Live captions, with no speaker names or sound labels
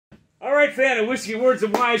All right, fan of whiskey words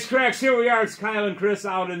and wisecracks. Here we are. It's Kyle and Chris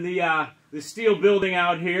out in the steel building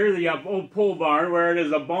out here, the old pole barn, where it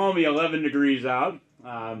is a balmy 11 degrees out.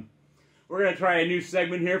 We're going to try a new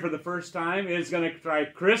segment here for the first time. It's going to try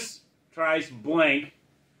Chris tries blank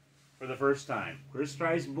for the first time. Chris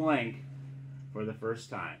tries blank for the first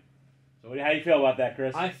time. So how do you feel about that,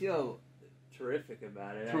 Chris? I feel terrific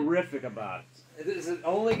about it. Terrific about it. Is it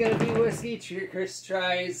only going to be whiskey? Chris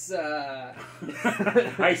tries... I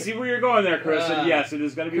see where you're going there, Chris, and yes, it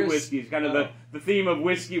is going to be whiskey. It's kind of the theme of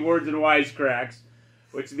whiskey words and wisecracks,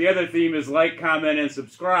 which the other theme is like, comment, and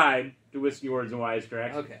subscribe to Whiskey Words and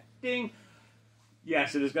Wisecracks. Okay. Ding.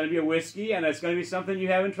 Yes, it is going to be a whiskey, and it's going to be something you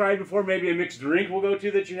haven't tried before. Maybe a mixed drink we'll go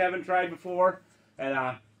to that you haven't tried before.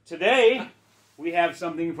 And today, we have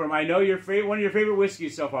something from, I know one of your favorite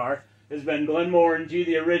whiskeys so far has been Glenmorangie,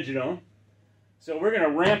 the original. So we're going to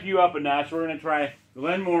ramp you up a notch. We're going to try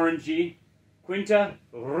Glenmorangie Quinta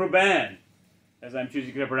Ruban, as I'm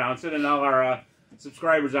choosing to pronounce it, and all our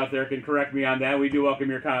subscribers out there can correct me on that. We do welcome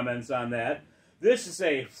your comments on that. This is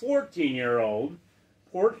a 14-year-old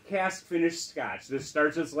port cask finished Scotch. This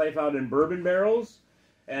starts its life out in bourbon barrels,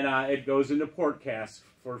 and it goes into port cask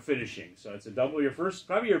for finishing. So it's a double,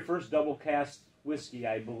 probably your first double cask whiskey,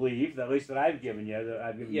 I believe, at least that I've given you.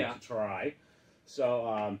 You to try.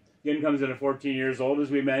 So again, comes in at 14 years old, as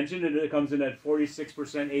we mentioned, and it comes in at 46%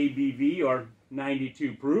 ABV or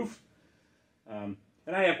 92 proof. And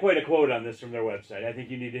I have quite a quote on this from their website. I think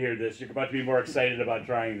you need to hear this. You're about to be more excited about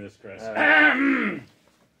trying this, Chris.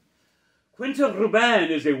 Quinta Ruban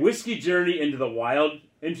is a whiskey journey into the wild,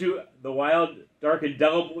 dark, and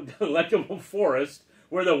delectable forest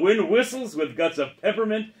where the wind whistles with guts of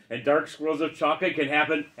peppermint and dark swirls of chocolate can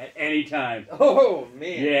happen at any time. Oh,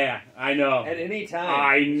 man. Yeah, I know. At any time.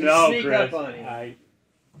 I know, sneak Chris. Up on you.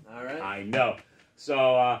 All right. I know.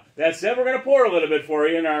 So that's it. We're going to pour a little bit for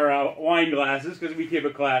you in our wine glasses because we keep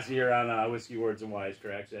it classy here on Whiskey Words and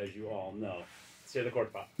Wisecracks, as you all know. Let's hear the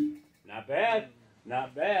cork pop. Not bad.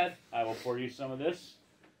 Not bad. I will pour you some of this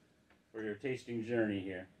for your tasting journey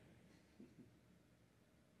here.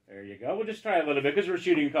 There you go. We'll just try a little bit because we're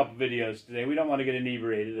shooting a couple videos today. We don't want to get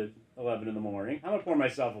inebriated at 11 in the morning. I'm going to pour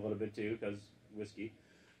myself a little bit too because whiskey.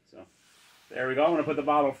 So there we go. I'm going to put the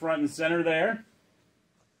bottle front and center there.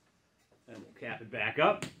 And we'll cap it back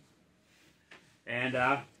up. And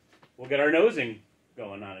we'll get our nosing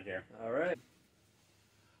going on it here. All right.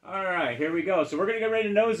 All right, here we go. So we're going to get ready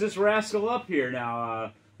to nose this rascal up here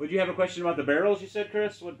now. Would you have a question about the barrels, you said,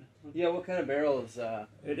 Chris? Yeah, what kind of barrels?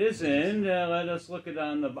 It is in. Let us look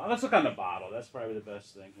on the bottle. That's probably the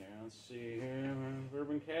best thing here. Let's see here.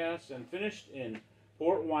 Bourbon casks and finished in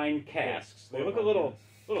port wine casks. They look a little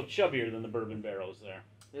chubbier than the bourbon barrels there.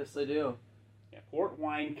 Yes, they do. Yeah, port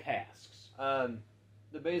wine casks.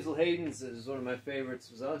 The Basil Hayden's is one of my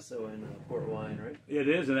favorites. Was also in port wine, right? It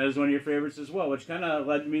is, and that is one of your favorites as well, which kind of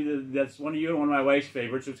led me to, that's one of you and one of my wife's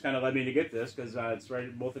favorites, which kind of led me to get this, because it's right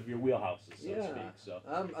in both of your wheelhouses, so to speak. So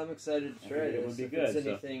I'm excited to try it. It would be good. If it's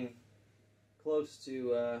anything close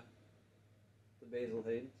to the Basil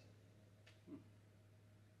Hayden's.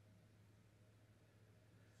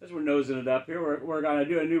 As we're nosing it up here, we're going to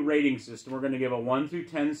do a new rating system. We're going to give a 1 through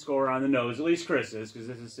 10 score on the nose, at least Chris is, because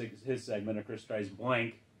this is his segment of Chris Tries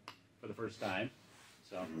Blank for the first time.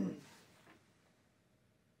 So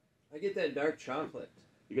I get that dark chocolate.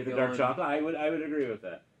 You get the dark chocolate? I would agree with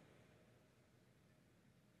that.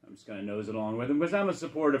 I'm just going to nose it along with him, because I'm a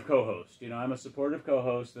supportive co-host. You know, I'm a supportive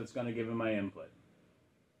co-host that's going to give him my input.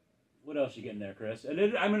 What else you getting there, Chris? And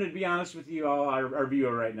I'm going to be honest with you all, our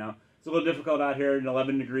viewer right now. It's a little difficult out here in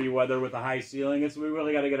 11-degree weather with a high ceiling. We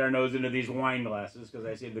really got to get our nose into these wine glasses because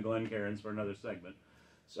I saved the Glencairns for another segment.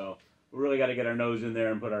 So we really got to get our nose in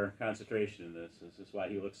there and put our concentration in this. This is why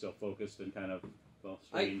he looks so focused and kind of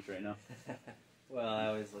strange right now. Well, I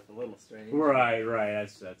always look a little strange. Right.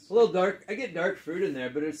 That's a little dark. I get dark fruit in there,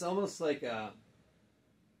 but it's almost like a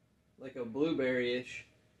blueberry-ish.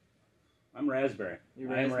 I'm raspberry.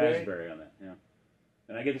 You're I'm raspberry on that. Yeah.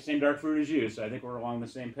 And I get the same dark fruit as you, so I think we're along the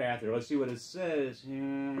same path here. Let's see what it says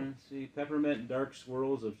here. Let's see, peppermint and dark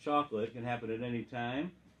swirls of chocolate can happen at any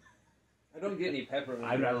time. I don't get any peppermint.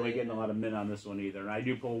 I'm not really getting a lot of mint on this one either. And I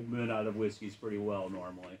do pull mint out of whiskeys pretty well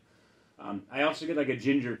normally. I also get like a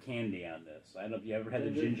ginger candy on this. I don't know if you ever had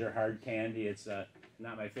the ginger hard candy. It's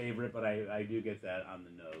not my favorite, but I do get that on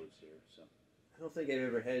the nose here. So I don't think I've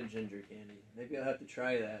ever had ginger candy. Maybe I'll have to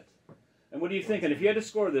try that. And what are you thinking? If you had to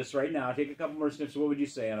score this right now, take a couple more sniffs, what would you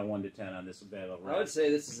say on a 1 to 10 on this battle? I would say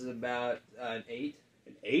this is about an 8.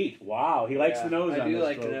 An 8? Wow. He likes the nose on this. I do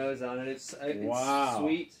like the nose on it. It's wow.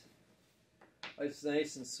 sweet. It's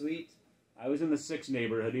nice and sweet. I was in the 6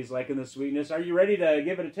 neighborhood. He's liking the sweetness. Are you ready to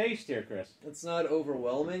give it a taste here, Chris? It's not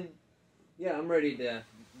overwhelming. Yeah, I'm ready to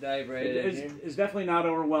dive right in here. It's definitely not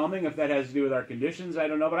overwhelming. If that has to do with our conditions, I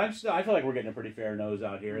don't know. But I feel like we're getting a pretty fair nose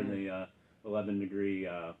out here in the 11-degree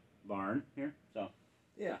barn here. So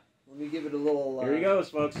yeah, let me give it a little. Here he goes,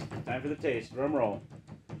 folks. Time for the taste. Drum roll.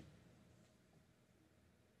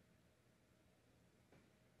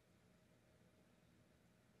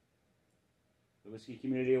 The whiskey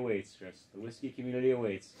community awaits, Chris. The whiskey community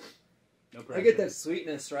awaits. No pressure. I get that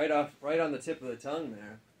sweetness right on the tip of the tongue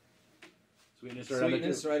there. Sweetness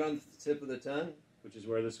right on the tip of the tongue. Which is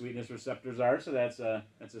where the sweetness receptors are, so that's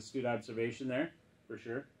astute observation there, for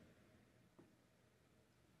sure.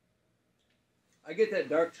 I get that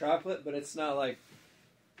dark chocolate, but it's not like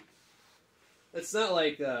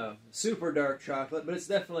super dark chocolate, but it's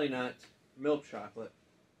definitely not milk chocolate.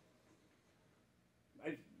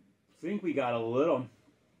 I think we got a little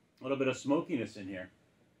bit of smokiness in here.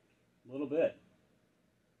 A little bit.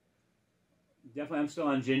 Definitely, I'm still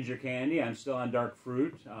on ginger candy. I'm still on dark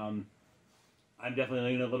fruit. I'm definitely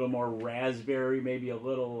leaning a little more raspberry, maybe a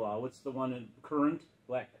little, what's the one in currant?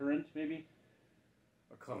 Black currant, maybe?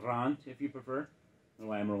 Or currant, if you prefer. I don't know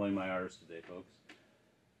why I'm rolling my R's today, folks.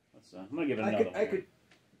 I'm going to give it another one. I could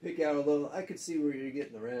pick out a little, I could see where you're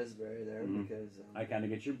getting the raspberry there, because... I kind of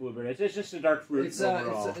get your blueberry. It's just a dark fruit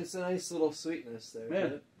overall. It's a nice little sweetness there.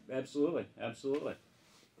 Yeah, absolutely, absolutely.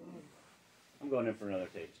 I'm going in for another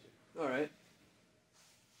taste. All right.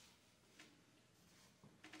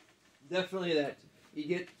 Definitely that you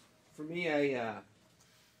get, for me, I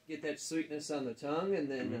get that sweetness on the tongue, and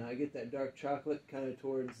then I get that dark chocolate kind of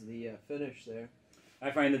towards the finish there.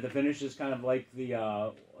 I find that the finish is kind of like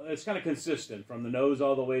it's kind of consistent from the nose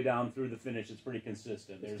all the way down through the finish. It's pretty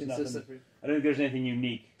consistent. There's nothing. I don't think there's anything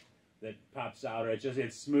unique that pops out. Or it's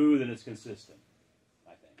smooth and it's consistent.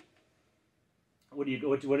 I think.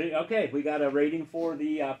 Okay, we got a rating for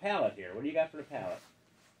the palate here. What do you got for the palate?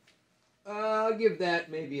 I'll give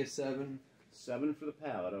that maybe a 7. 7 for the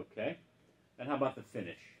palate, okay. And how about the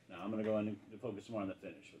finish? Now I'm going to go in and focus more on the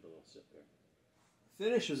finish with a little sip here. The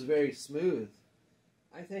finish was very smooth.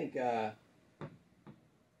 I think it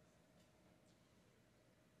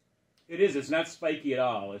is. It's not spiky at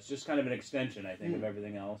all. It's just kind of an extension, I think, of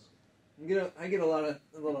everything else. I get a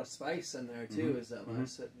little spice in there too. Is that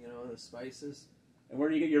last? The spices. And where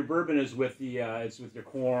do you get your bourbon? Is with it's with your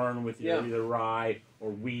corn, with your either rye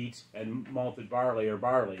or wheat and malted barley or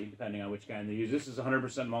barley, depending on which kind they use. This is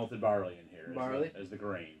 100% malted barley in here as the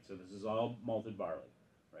grain. So this is all malted barley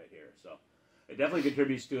right here. So it definitely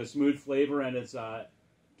contributes to a smooth flavor, and it's to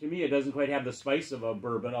me it doesn't quite have the spice of a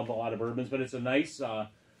bourbon, of a lot of bourbons, but it's a nice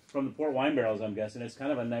from the port wine barrels. I'm guessing it's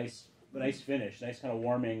kind of a nice finish, nice kind of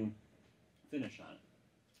warming finish on it.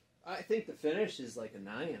 I think the finish is like a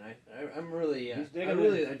 9. I'm really I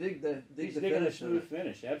dig the digging the smooth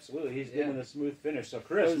finish. Absolutely, he's digging the smooth finish. So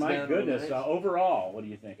Chris, my goodness, overall, what are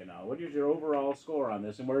you thinking now? What is your overall score on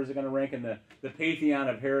this, and where is it going to rank in the pantheon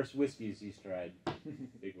of Harris whiskeys he's tried?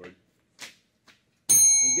 Big word.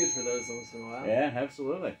 You're good for those once in a while. Yeah,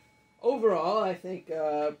 absolutely. Overall, I think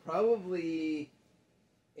probably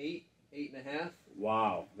 8, 8.5.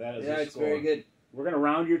 Wow, that is it's very good. We're going to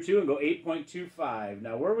round your 2 and go 8.25.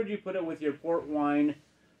 Now, where would you put it with your port wine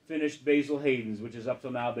finished Basil Hayden's, which has up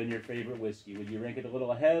till now been your favorite whiskey? Would you rank it a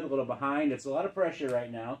little ahead, a little behind? It's a lot of pressure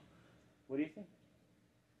right now. What do you think?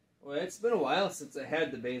 Well, it's been a while since I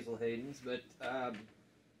had the Basil Hayden's, but I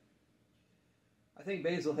think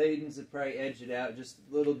Basil Hayden's would probably edge it out just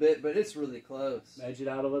a little bit, but it's really close. Edge it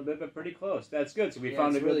out a little bit, but pretty close. That's good. So we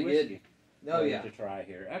found a good really whiskey. Good. To try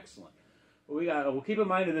here. Excellent. We'll keep in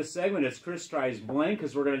mind in this segment, it's Chris tries blank,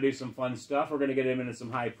 because we're going to do some fun stuff. We're going to get him into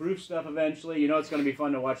some high proof stuff eventually. You know it's going to be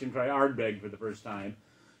fun to watch him try Ardbeg for the first time.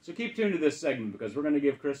 So keep tuned to this segment, because we're going to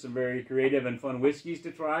give Chris some very creative and fun whiskeys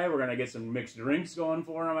to try. We're going to get some mixed drinks going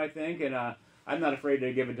for him, I think. And I'm not afraid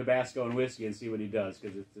to give him Tabasco and whiskey and see what he does,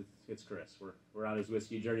 because it's Chris. We're on his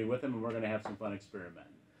whiskey journey with him, and we're going to have some fun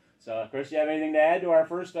experimenting. So, Chris, do you have anything to add to our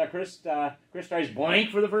first Chris tries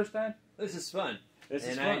blank for the first time? This is fun.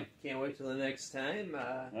 I can't wait till the next time.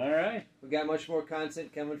 All right. We've got much more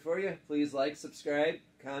content coming for you. Please like, subscribe,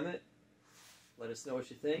 comment. Let us know what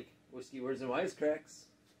you think. Whiskey Words and Wisecracks.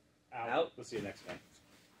 Out. We'll see you next time.